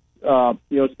guys. It's,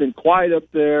 it's been quiet up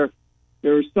there.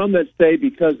 There are some that say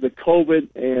because of the COVID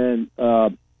and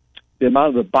the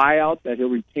amount of the buyout that he'll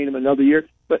retain him another year.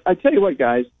 But I tell you what,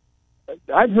 guys,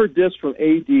 I've heard this from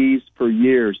ADs for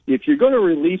years. If you're going to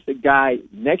release a guy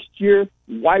next year,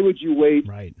 why would you wait?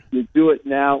 Right. You do it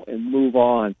now and move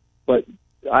on. But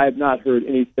I have not heard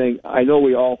anything. I know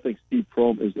we all think Steve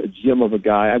Prohm is a gem of a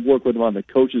guy. I've worked with him on the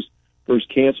coaches for his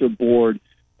cancer board.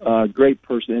 Great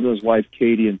person, him and his wife,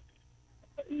 Katie. And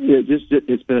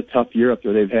it's been a tough year up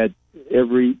there. They've had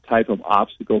every type of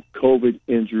obstacle, COVID,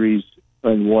 injuries,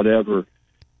 and whatever.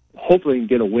 Hopefully, they can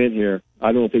get a win here. I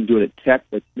don't know if they can do it at Tech,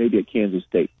 but maybe at Kansas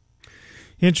State.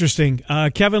 Interesting.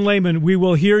 Kevin Lehman, we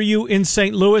will hear you in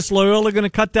St. Louis. Loyola going to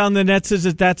cut down the nets. Is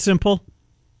it that simple?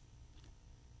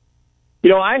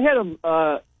 I had them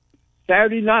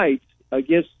Saturday night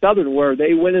against Southern where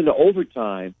they went into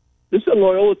overtime. This is a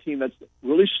Loyola team that's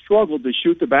really struggled to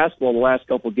shoot the basketball the last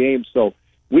couple of games. So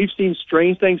we've seen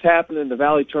strange things happen in the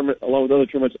Valley tournament along with other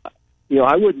tournaments.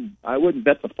 I wouldn't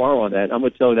bet the farm on that. I'm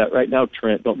going to tell you that right now,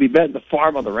 Trent. Don't be betting the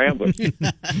farm on the Ramblers. And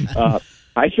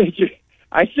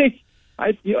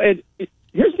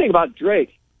here's the thing about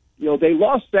Drake. They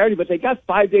lost Saturday, but they got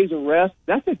 5 days of rest.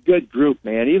 That's a good group,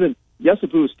 man. Even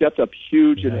Yesufu stepped up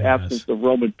huge in the absence of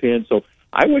Roman Penn. So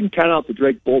I wouldn't count out the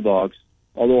Drake Bulldogs,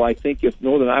 although I think if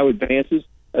Northern Iowa advances,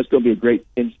 that's going to be a great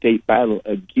in-state battle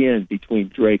again between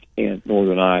Drake and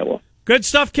Northern Iowa. Good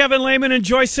stuff, Kevin Lehman.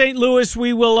 Enjoy St. Louis.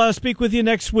 We will speak with you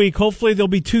next week. Hopefully there'll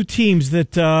be two teams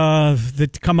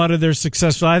that come out of their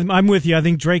success. I'm with you. I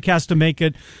think Drake has to make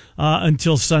it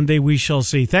until Sunday. We shall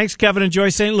see. Thanks, Kevin. Enjoy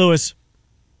St. Louis.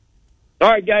 All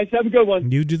right, guys. Have a good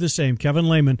one. You do the same. Kevin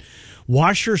Lehman.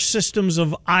 Washer Systems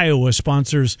of Iowa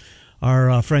sponsors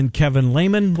our friend Kevin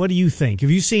Lehman. What do you think?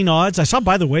 Have you seen odds? I saw,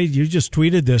 by the way, you just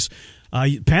tweeted this.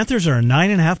 Panthers are a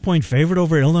 9.5-point favorite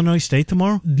over Illinois State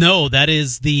tomorrow? No, that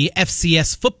is the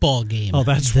FCS football game. Oh,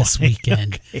 that's this why.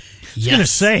 weekend. Okay. I was going to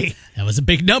say. That was a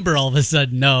big number all of a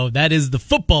sudden. No, that is the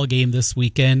football game this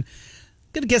weekend.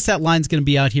 Going to guess that line's going to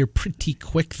be out here pretty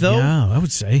quick, though. Yeah, I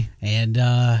would say. And,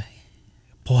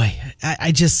 boy,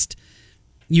 I just...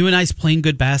 You and I's playing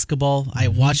good basketball. I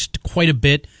watched quite a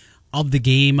bit of the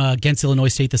game against Illinois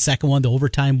State, the second one, the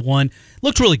overtime one.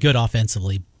 Looked really good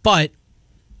offensively, but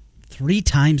 3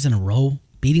 times in a row,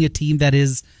 beating a team that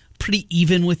is pretty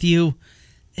even with you,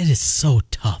 it is so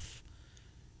tough.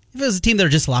 If it was a team that are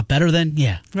just a lot better, then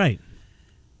yeah. Right.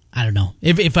 I don't know.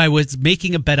 If I was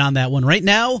making a bet on that one right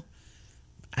now,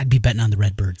 I'd be betting on the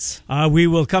Redbirds. We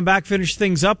will come back, finish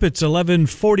things up. It's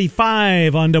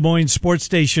 11:45 on Des Moines Sports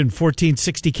Station,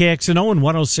 1460 KXNO and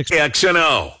 106.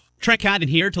 KXNO. Trent Condon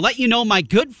here to let you know my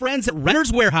good friends at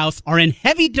Renter's Warehouse are in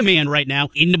heavy demand right now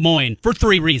in Des Moines for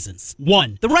 3 reasons.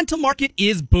 1, the rental market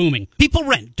is booming. People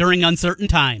rent during uncertain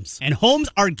times, and homes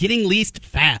are getting leased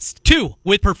fast. 2,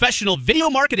 with professional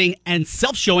video marketing and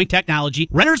self-showing technology,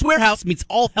 Renter's Warehouse meets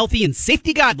all healthy and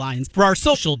safety guidelines for our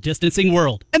social distancing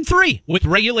world. And 3, with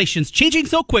regulations changing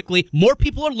so quickly, more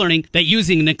people are learning that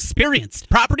using an experienced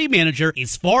property manager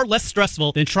is far less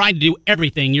stressful than trying to do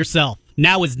everything yourself.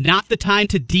 Now is not the time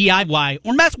to DIY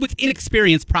or mess with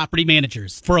inexperienced property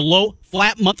managers. For a low,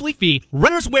 flat monthly fee,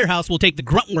 Renter's Warehouse will take the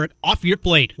grunt work off your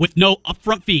plate with no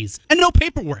upfront fees and no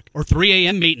paperwork or 3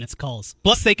 a.m. maintenance calls.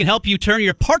 Plus, they can help you turn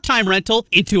your part-time rental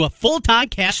into a full-time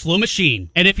cash flow machine.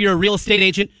 And if you're a real estate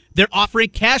agent, they're offering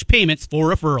cash payments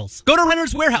for referrals. Go to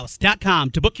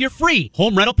renterswarehouse.com to book your free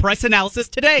home rental price analysis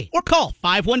today or call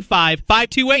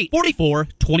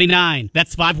 515-528-4429.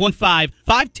 That's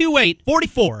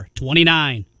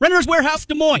 515-528-4429. Renters Warehouse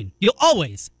Des Moines. You'll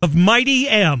always Of Mighty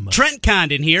M. Trent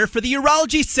Condon here for the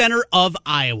Urology Center of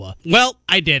Iowa. Well,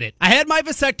 I did it. I had my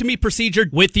vasectomy procedure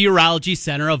with the Urology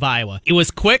Center of Iowa. It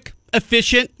was quick,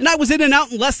 efficient, and I was in and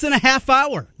out in less than a half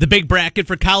hour. The big bracket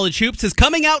for college hoops is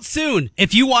coming out soon.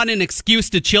 If you want an excuse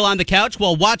to chill on the couch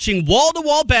while watching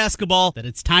wall-to-wall basketball, then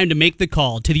it's time to make the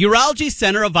call to the Urology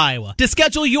Center of Iowa to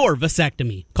schedule your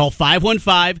vasectomy. Call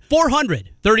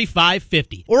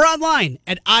 515-400-3550 or online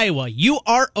at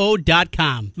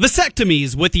iowauro.com.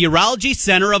 Vasectomies with the Urology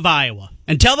Center of Iowa.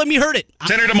 And tell them you heard it.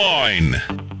 Center Des Moines.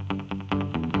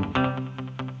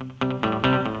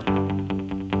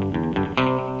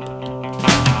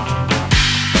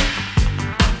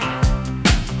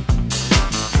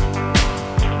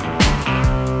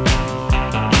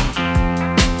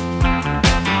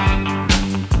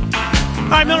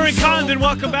 Hi, Miller and Condon.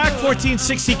 Welcome back.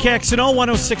 1460 KXNO,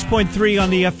 106.3 on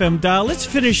the FM dial. Let's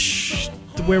finish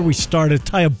where we started.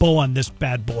 Tie a bow on this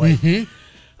bad boy.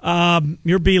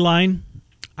 Your Beeline.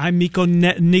 I'm Nico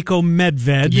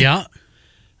Medved. Yeah.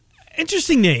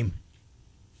 Interesting name.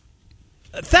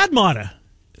 Thad Matta,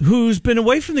 who's been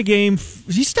away from the game.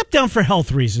 He stepped down for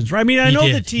health reasons, right? I mean, I know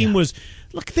the team was...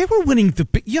 Look, they were winning the...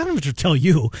 I don't have to tell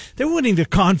you. They were winning the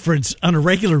conference on a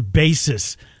regular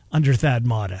basis under Thad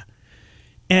Matta.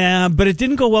 But it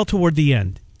didn't go well toward the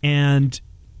end, and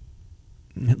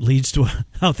it leads to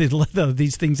how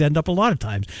these things end up a lot of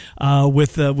times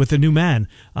with a new man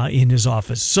in his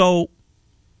office. So,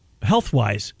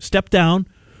 health-wise, step down.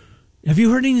 Have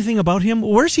you heard anything about him?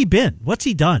 Where's he been? What's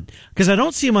he done? Because I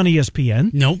don't see him on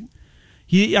ESPN. No.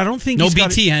 I don't think no he's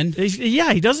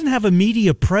BTN. He doesn't have a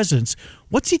media presence.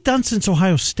 What's he done since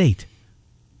Ohio State?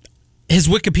 His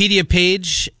Wikipedia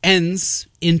page ends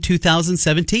in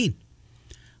 2017.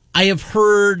 I have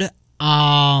heard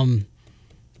Club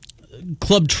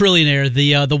Trillionaire,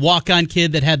 the walk-on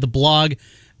kid that had the blog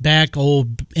back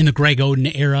in the Greg Oden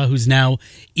era, who's now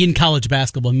in college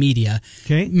basketball media,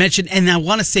 mentioned, and I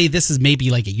want to say this is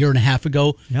maybe like a year and a half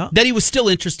ago, that he was still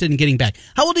interested in getting back.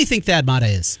 How old do you think Thad Matta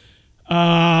is?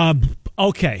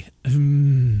 Okay.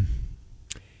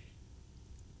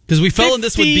 Because we fell in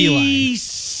this with Beeline.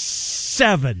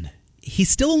 57. He's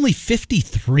still only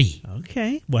 53.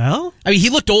 Okay, well. I mean, he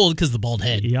looked old because of the bald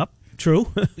head. Yep,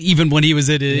 true. Even when he was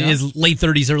in his late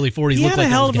 30s, early 40s. He had a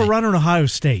hell of a run at Ohio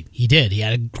State. He did. He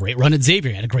had a great run at Xavier.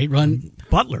 He had a great run.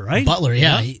 Butler, right? Butler,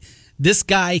 yeah. This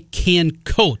guy can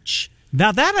coach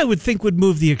Now that I would think would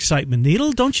move the excitement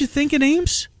needle, don't you think, in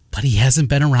Ames? But he hasn't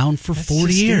been around for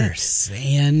 40 years.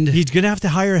 And he's going to have to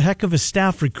hire a heck of a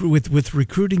staff with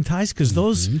recruiting ties, because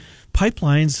those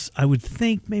pipelines, I would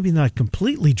think, maybe not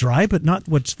completely dry, but not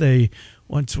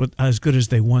as good as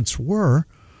they once were.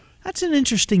 That's an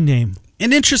interesting name.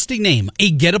 An interesting name.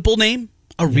 A gettable name.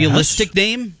 A realistic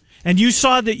name. And you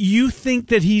saw that you think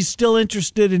that he's still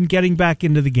interested in getting back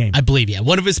into the game. I believe, yeah.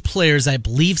 One of his players, I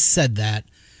believe, said that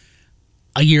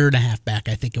a year and a half back,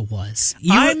 I think it was.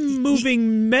 I'm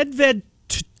moving Medved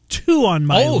to 2 on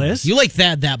my list. You like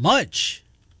that much?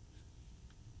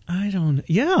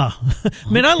 Yeah.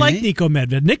 I mean, I like Nico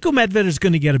Medved. Nico Medved is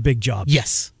going to get a big job.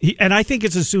 Yes. And I think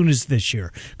it's as soon as this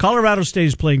year. Colorado State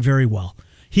is playing very well.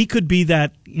 He could be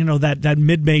that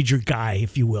mid-major guy,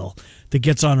 if you will, that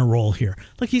gets on a roll here.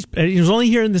 Look, he was only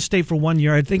here in the state for 1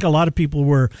 year. I think a lot of people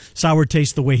were sour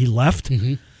taste the way he left.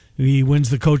 Mm-hmm. He wins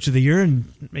the Coach of the Year and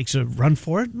makes a run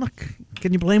for it. Look,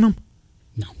 can you blame him?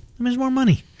 No. I mean, there's more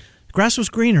money. The grass was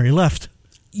greener. He left.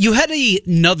 You had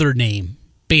another name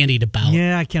bandied about.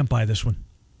 Yeah, I can't buy this one.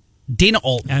 Dana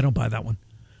Altman. I don't buy that one.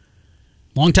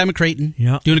 Long time at Creighton.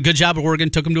 Yeah. Doing a good job at Oregon.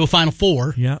 Took him to a Final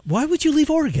Four. Yeah. Why would you leave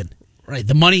Oregon? Right.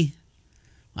 The money.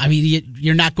 I mean,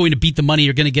 you're not going to beat the money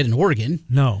you're going to get in Oregon.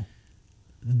 No.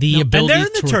 Ability and they're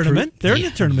in the to tournament. Recruit. They're in the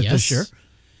tournament this year.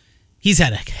 He's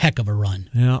had a heck of a run.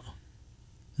 Yeah.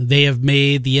 They have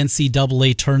made the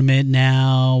NCAA tournament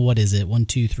now, what is it? 1,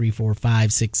 2, 3, 4,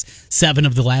 5, 6, 7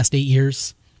 of the last 8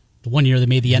 years. The 1 year they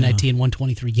made the NIT in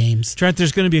 123 games. Trent,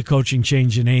 there's going to be a coaching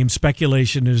change in Ames.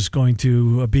 Speculation is going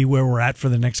to be where we're at for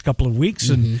the next couple of weeks,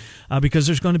 and because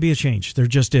there's going to be a change. There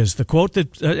just is. The quote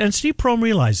that, and Steve Prohm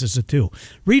realizes it too.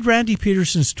 Read Randy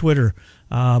Peterson's Twitter,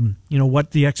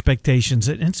 what the expectations,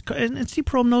 and Steve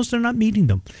Prohm knows they're not meeting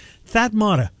them. Thad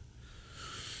Matta.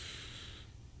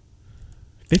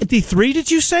 53,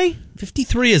 did you say?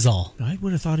 53 is all. I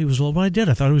would have thought he was low, but I did.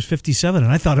 I thought it was 57,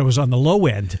 and I thought it was on the low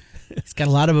end. He's got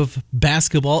a lot of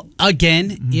basketball.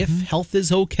 Again, if health is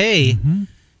okay, you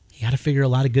got to figure a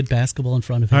lot of good basketball in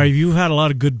front of him. All right, you've had a lot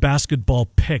of good basketball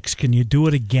picks. Can you do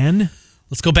it again?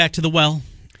 Let's go back to the well.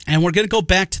 And we're going to go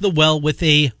back to the well with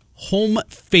a home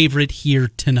favorite here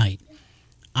tonight.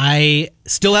 I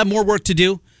still have more work to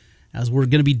do, as we're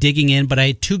going to be digging in, but I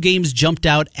had 2 games jumped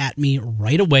out at me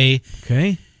right away.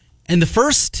 Okay. And the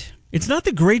first... It's not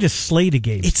the greatest slate of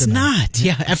games It's tonight. not.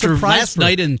 Yeah, after last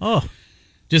night and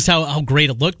just how great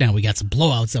it looked now. We got some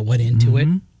blowouts that went into it.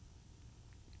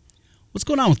 What's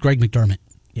going on with Greg McDermott?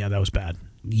 Yeah, that was bad.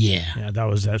 Yeah.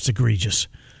 That's egregious.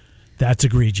 That's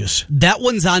egregious. That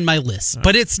one's on my list,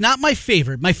 but it's not my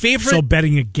favorite. My favorite... So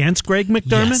betting against Greg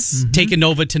McDermott? Yes. Taking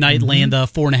Nova tonight, land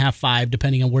 4.5, 5,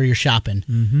 depending on where you're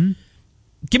shopping.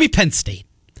 Give me Penn State.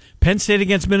 Penn State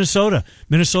against Minnesota.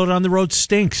 Minnesota on the road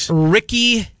stinks.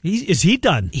 Ricky... Is he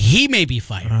done? He may be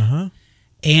fired.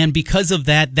 And because of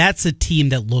that, that's a team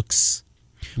that looks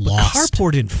lost.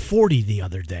 Carport in 40 the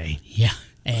other day. Yeah.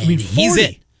 And 40. he's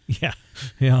it.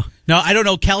 Yeah. No, I don't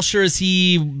know. Kalsher,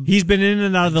 He's been in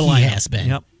and out of the lineup. He has been.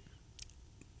 Yep.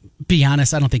 Be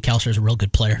honest, I don't think Kalsher is a real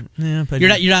good player. Yeah, but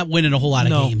you're not winning a whole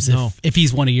lot of games if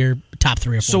he's one of your top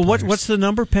 3 or 4 So players. what's the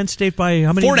number? Penn State by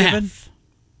how many? 4.5.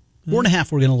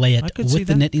 4.5 we're going to lay it with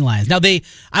the Nittany Lions. Now,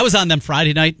 I was on them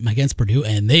Friday night against Purdue,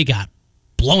 and they got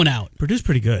blown out. Purdue's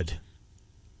pretty good.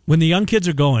 When the young kids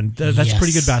are going, that's a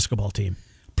pretty good basketball team.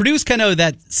 Purdue's kind of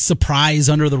that surprise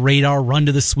under the radar run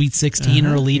to the Sweet 16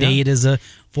 or Elite 8 as a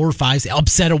 4 or 5,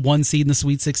 upset a 1 seed in the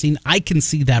Sweet 16. I can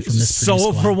see that from this Purdue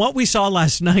squad. From what we saw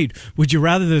last night, would you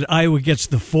rather that Iowa gets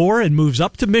the 4 and moves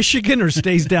up to Michigan, or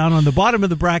stays down on the bottom of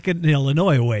the bracket and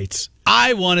Illinois awaits?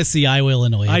 I want to see Iowa,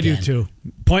 Illinois again. I do too.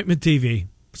 Appointment TV.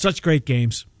 Such great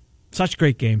games.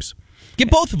 Get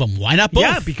both of them. Why not both?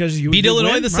 Yeah, because you beat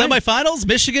Illinois in the right. semifinals,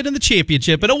 Michigan in the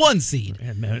championship, and a 1 seed.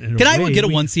 Can Iowa get a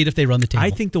 1 seed if they run the table? I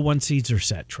think the 1 seeds are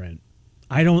set, Trent.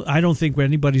 I don't think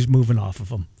anybody's moving off of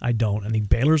them. I don't. I think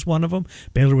Baylor's one of them.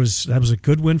 That was a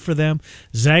good win for them.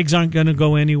 Zags aren't going to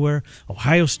go anywhere.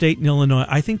 Ohio State and Illinois.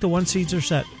 I think the 1 seeds are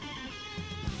set.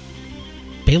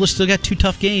 Baylor still got 2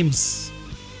 tough games.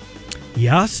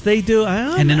 Yes, they do.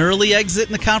 And an early exit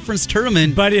in the conference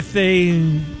tournament. But if they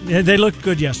looked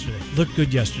good yesterday.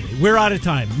 We're out of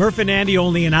time. Murph and Andy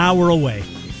only an hour away.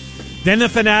 Then the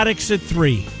Fanatics at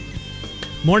 3.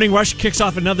 Morning Rush kicks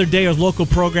off another day of local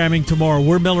programming tomorrow.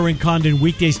 We're Miller and Condon,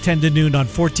 weekdays 10 to noon on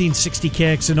 1460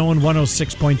 KXNO and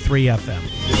 106.3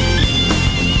 FM.